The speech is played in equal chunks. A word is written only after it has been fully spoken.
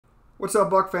What's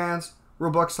up, Buck fans? Real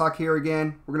Bucks Talk here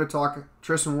again. We're going to talk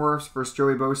Tristan Wirfs versus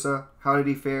Joey Bosa. How did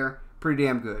he fare? Pretty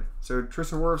damn good. So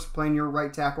Tristan Wirfs playing your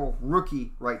right tackle,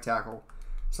 rookie right tackle.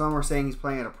 Some are saying he's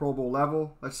playing at a Pro Bowl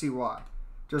level. Let's see why.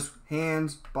 Just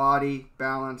hands, body,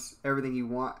 balance, everything you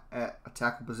want at a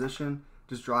tackle position.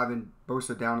 Just driving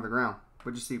Bosa down to the ground.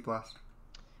 What'd you see, Plus?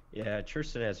 Yeah,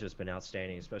 Tristan has just been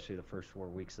outstanding, especially the first 4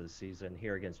 weeks of the season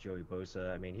here against Joey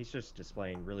Bosa. I mean, he's just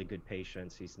displaying really good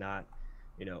patience. He's not,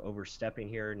 overstepping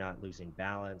here, not losing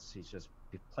balance. He's just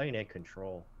playing in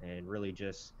control and really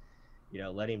just,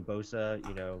 letting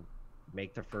Bosa,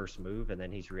 make the first move, and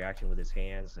then he's reacting with his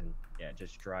hands and,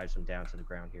 just drives him down to the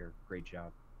ground here. Great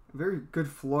job. Very good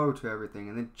flow to everything.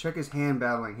 And then check his hand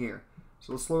battling here.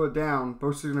 So let's slow it down.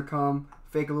 Bosa's going to come,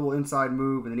 fake a little inside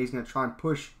move, and then he's going to try and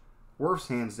push Wirfs'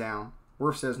 hands down.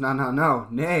 Wirfs says, no,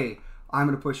 nay, I'm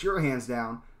going to push your hands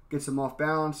down. Gets him off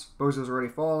balance. Bosa's already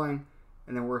falling.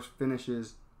 And then Wirfs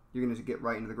finishes. You're going to get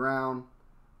right into the ground.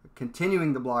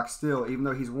 Continuing the block still, even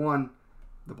though he's won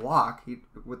the block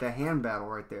with that hand battle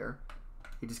right there.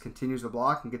 He just continues the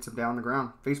block and gets him down the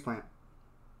ground. Face plant.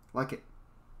 Like it.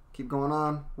 Keep going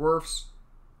on. Wirfs.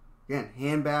 Again,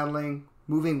 hand battling.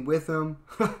 Moving with him.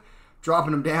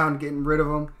 Dropping him down. Getting rid of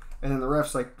him. And then the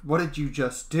ref's like, what did you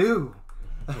just do?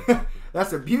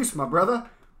 That's abuse, my brother.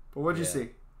 But what'd you see?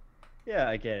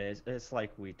 Yeah, again, it's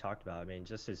like we talked about. I mean,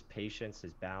 just his patience,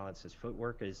 his balance, his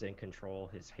footwork is in control.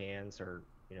 His hands are,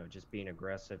 just being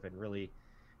aggressive and really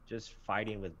just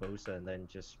fighting with Bosa, and then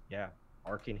just,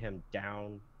 arcing him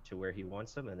down to where he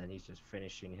wants him, and then he's just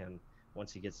finishing him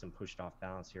once he gets him pushed off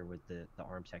balance here with the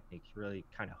arm technique. He really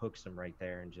kind of hooks him right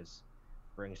there and just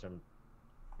brings him,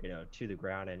 to the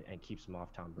ground and keeps him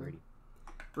off Tom Brady.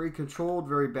 Very controlled,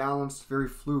 very balanced, very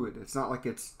fluid. It's not like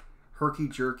it's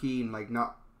herky-jerky and like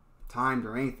not timed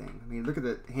or anything. I mean, look at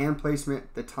the hand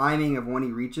placement, the timing of when he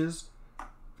reaches.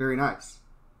 Very nice.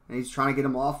 And he's trying to get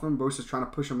him off him. Bosa's trying to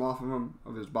push him off of him,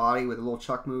 of his body with a little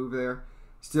chuck move there.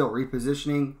 Still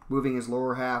repositioning, moving his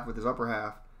lower half with his upper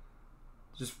half.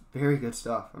 Just very good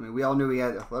stuff. I mean, we all knew he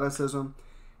had athleticism.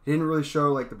 He didn't really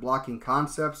show like the blocking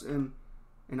concepts in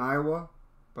Iowa,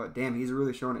 but damn, he's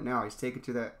really showing it now. He's taken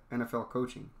to that NFL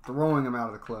coaching, throwing him out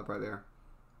of the club right there.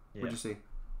 Yeah. What'd you see?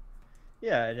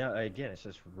 Yeah, no, again, it's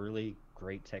just really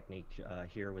great technique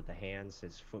here with the hands.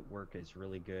 His footwork is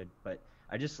really good, but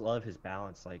I just love his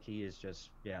balance. Like, he is just,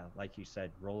 like you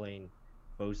said, rolling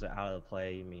Bosa out of the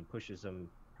play. I mean, pushes him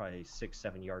probably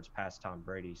 6-7 yards past Tom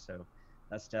Brady. So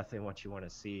that's definitely what you want to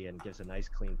see, and gives a nice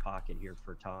clean pocket here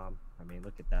for Tom. I mean,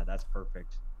 look at that. That's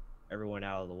perfect. Everyone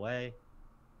out of the way.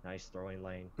 Nice throwing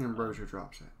lane. And Rozier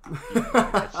drops it.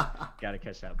 Gotta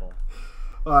catch that ball.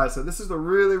 All right, so this is the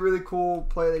really, really cool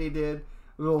play that he did.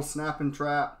 A little snap and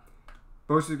trap.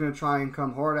 Bosa's going to try and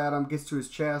come hard at him. Gets to his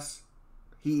chest.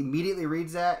 He immediately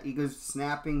reads that. He goes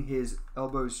snapping his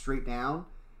elbows straight down.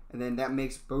 And then that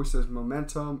makes Bosa's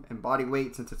momentum and body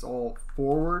weight, since it's all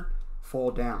forward, fall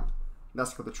down.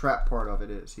 That's what the trap part of it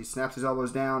is. He snaps his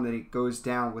elbows down, then he goes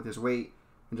down with his weight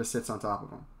and just sits on top of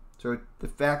him. So the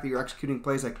fact that you're executing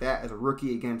plays like that as a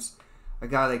rookie against a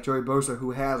guy like Joey Bosa,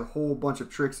 who has a whole bunch of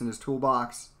tricks in his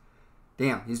toolbox,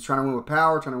 damn, he's trying to win with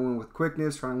power, trying to win with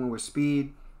quickness, trying to win with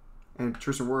speed, and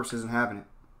Tristan Wirfs isn't having it.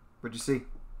 What'd you see?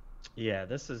 Yeah,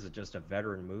 this is just a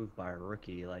veteran move by a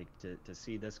rookie. Like, to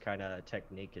see this kind of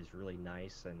technique is really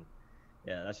nice, and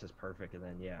that's just perfect. And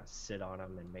then sit on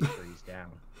him and make sure he's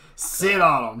down. Sit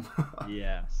on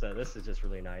him. So this is just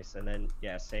really nice. And then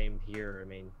same here. I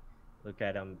mean, look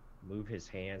at him move his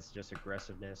hands, just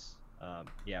aggressiveness.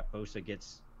 Bosa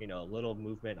gets a little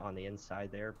movement on the inside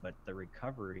there, but the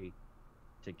recovery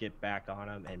to get back on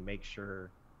him and make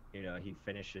sure he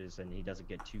finishes and he doesn't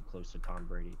get too close to Tom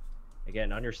Brady.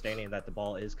 Again, understanding that the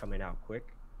ball is coming out quick,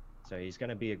 so he's going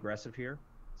to be aggressive here.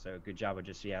 So good job of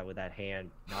just with that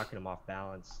hand knocking him off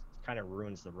balance. Kind of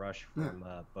ruins the rush from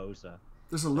Bosa.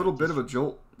 There's a little bit of a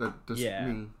jolt that throws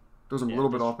him a little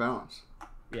bit off balance.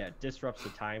 Yeah, disrupts the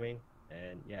timing,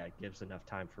 and it gives enough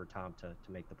time for Tom to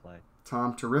make the play.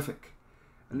 Tom, terrific.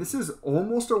 And this is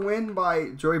almost a win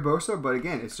by Joey Bosa, but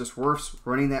again, it's just Wirfs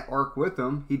running that arc with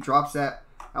him. He drops that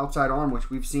outside arm, which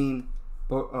we've seen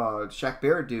Shaq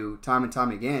Barrett do time and time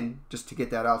again, just to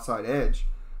get that outside edge.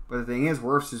 But the thing is,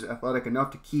 Wirfs is athletic enough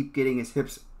to keep getting his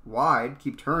hips wide,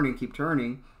 keep turning,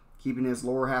 keeping his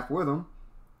lower half with him,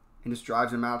 and just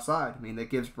drives him outside. I mean, that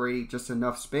gives Brady just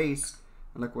enough space,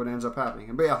 and look what ends up happening.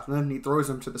 And then he throws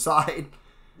him to the side,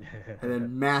 and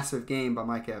then massive game by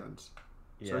Mike Evans.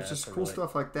 So it's just cool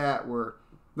stuff like that, where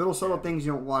little subtle things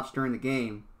you don't watch during the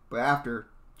game, but after,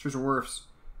 Tristan Wirfs,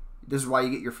 this is why you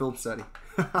get your film study.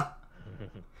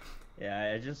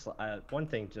 Yeah, I just one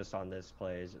thing just on this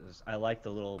play is I like the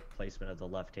little placement of the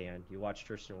left hand. You watch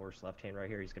Tristan Wirfs' left hand right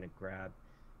here. He's going to grab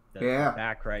the Yeah.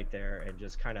 back right there and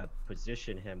just kind of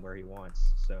position him where he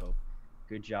wants. So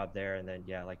good job there. And then,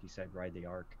 yeah, like you said, ride the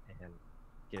arc and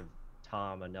give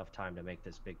Tom enough time to make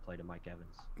this big play to Mike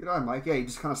Evans. Good on Mike. Yeah, he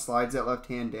just kind of slides that left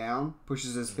hand down,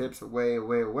 pushes his Mm-hmm. hips away,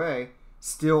 away, away,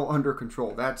 still under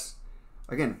control. That's,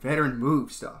 again, veteran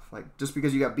move stuff. Like, just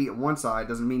because you got beat on one side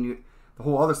doesn't mean the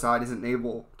whole other side isn't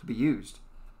able to be used.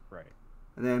 Right.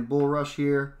 And then bull rush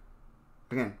here.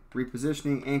 Again,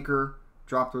 repositioning, anchor,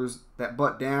 drop that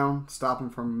butt down, stop him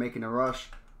from making a rush.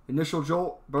 Initial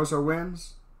jolt, Bosa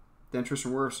wins. Then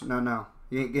Tristan Wirfs, no,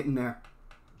 he ain't getting there.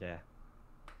 Yeah.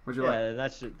 What'd you like?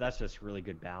 Yeah, that's just really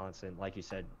good balance. And like you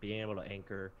said, being able to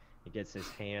anchor, he gets his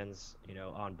hands,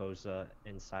 on Bosa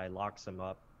inside, locks him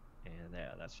up. And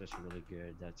yeah, that's just really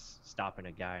good. That's stopping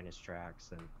a guy in his tracks.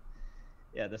 And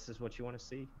yeah, this is what you want to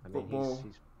see. I mean, Football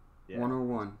he's yeah,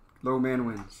 101. Low man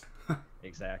wins.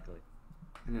 exactly.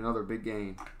 And another big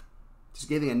gain. Just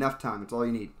giving enough time. That's all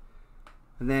you need.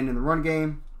 And then in the run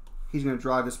game, he's going to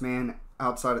drive this man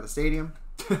outside of the stadium.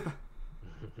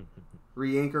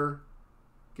 Re-anchor.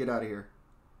 Get out of here.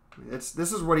 This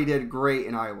is what he did great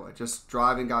in Iowa. Just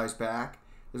driving guys back.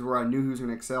 This is where I knew he was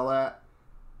going to excel at.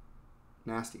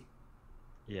 Nasty.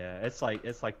 Yeah, it's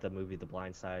like the movie The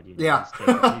Blind Side. Yeah.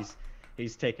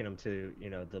 He's taking him to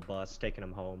the bus, taking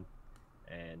him home,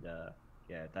 and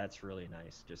yeah, that's really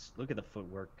nice. Just look at the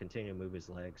footwork. Continue to move his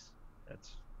legs.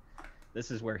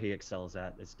 This is where he excels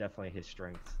at. It's definitely his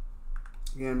strength.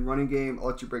 Again, running game. I'll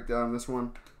let you break down this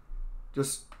one.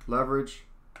 Just leverage.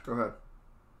 Go ahead.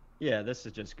 Yeah, this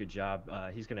is just a good job.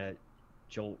 He's gonna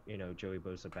jolt Joey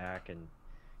Bosa back and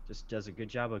just does a good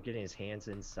job of getting his hands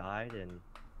inside and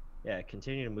yeah,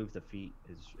 continue to move the feet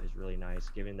is really nice,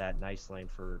 giving that nice lane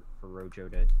for Rojo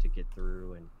to get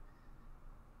through. And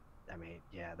I mean,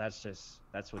 yeah, that's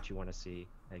what you want to see.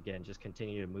 Again, just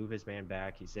continue to move his man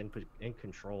back. He's in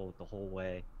control the whole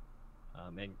way,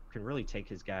 and can really take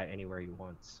his guy anywhere he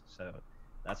wants. So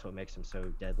that's what makes him so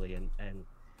deadly. And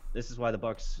this is why the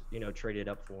Bucs, traded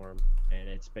up for him, and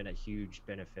it's been a huge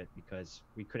benefit because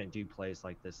we couldn't do plays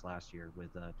like this last year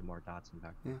with DeMar Dotson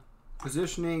back there. Yeah.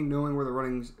 Positioning, knowing where the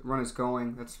run is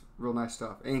going, that's real nice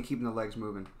stuff. And keeping the legs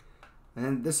moving. And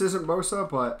then this isn't Bosa,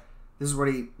 but this is what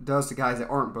he does to guys that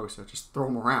aren't Bosa. Just throw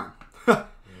them around.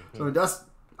 So that's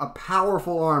a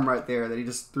powerful arm right there that he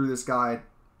just threw this guy,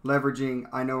 leveraging.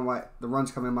 I know the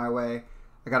run's coming my way.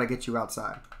 I got to get you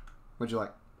outside. What'd you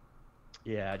like?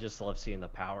 Yeah, I just love seeing the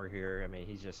power here. I mean,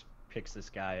 he just picks this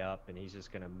guy up, and he's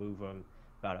just going to move him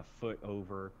about a foot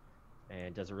over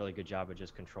and does a really good job of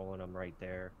just controlling him right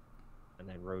there. And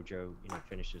then Rojo,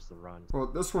 finishes the run. Well,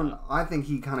 this one, I think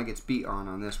he kind of gets beat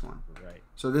on this one. Right.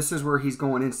 So this is where he's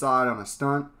going inside on a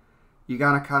stunt. You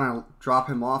got to kind of drop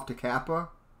him off to Kappa.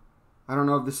 I don't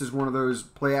know if this is one of those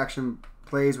play-action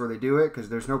plays where they do it because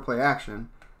there's no play-action.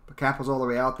 But Kappa's all the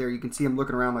way out there. You can see him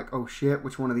looking around like, oh, shit,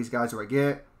 which one of these guys do I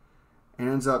get? And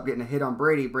ends up getting a hit on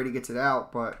Brady. Brady gets it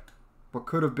out, but what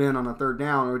could have been on a third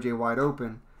down, OJ wide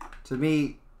open. To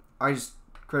me, I just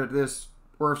credit this.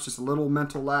 Wirfs just a little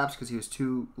mental lapse because he was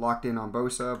too locked in on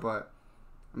Bosa, but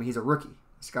I mean, he's a rookie.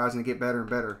 This guy's going to get better and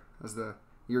better as the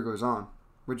year goes on.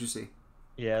 What'd you see?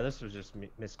 Yeah, this was just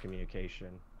miscommunication.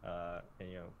 And,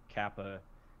 Kappa,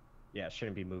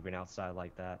 shouldn't be moving outside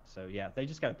like that. So, yeah, they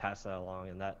just got to pass that along,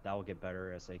 and that will get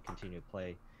better as they continue to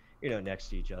play, next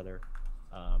to each other.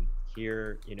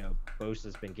 Here,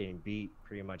 Bosa's been getting beat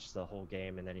pretty much the whole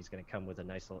game, and then he's going to come with a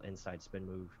nice little inside spin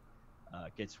move.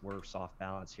 Gets Wirfs off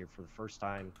balance here for the first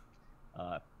time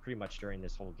pretty much during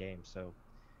this whole game. So,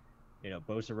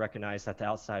 Bosa recognized that the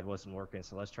outside wasn't working,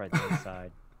 so let's try the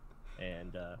inside.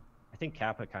 And I think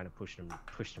Kappa kind of pushed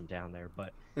him down there.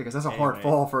 But yeah, because that's a hard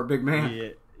fall for a big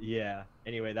man. Yeah.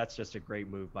 Anyway, that's just a great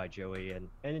move by Joey,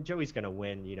 and Joey's going to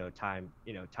win. Time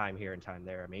here and time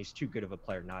there. I mean, he's too good of a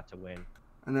player not to win.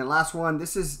 And then last one,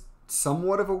 this is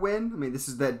somewhat of a win. I mean, this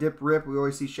is that dip rip we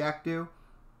always see Shaq do.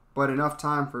 But enough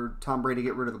time for Tom Brady to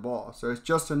get rid of the ball. So it's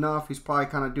just enough. He's probably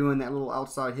kind of doing that little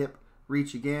outside hip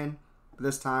reach again. But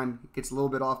this time, he gets a little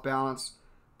bit off balance.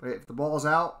 But if the ball's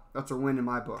out, that's a win in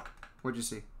my book. What'd you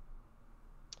see?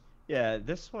 Yeah,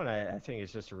 this one I think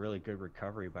is just a really good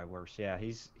recovery by Wirfs. Yeah,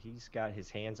 he's got his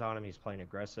hands on him. He's playing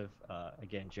aggressive.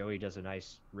 Again, Joey does a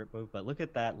nice rip move. But look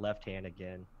at that left hand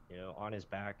again. On his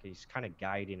back. He's kind of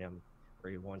guiding him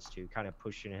where he wants to. Kind of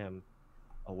pushing him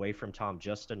away from Tom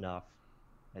just enough.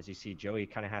 As you see, Joey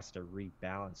kind of has to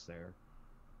rebalance there.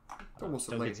 It's almost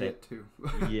a late hit, too.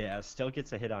 Yeah, still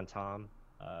gets a hit on Tom,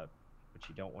 which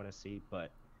you don't want to see.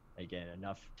 But, again,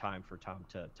 enough time for Tom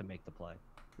to make the play.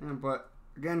 Yeah, but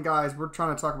again, guys, we're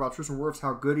trying to talk about Tristan Wirfs,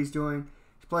 how good he's doing.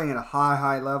 He's playing at a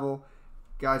high level.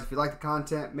 Guys, if you like the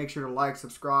content, make sure to like,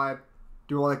 subscribe,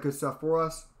 do all that good stuff for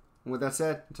us. And with that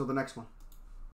said, until the next one.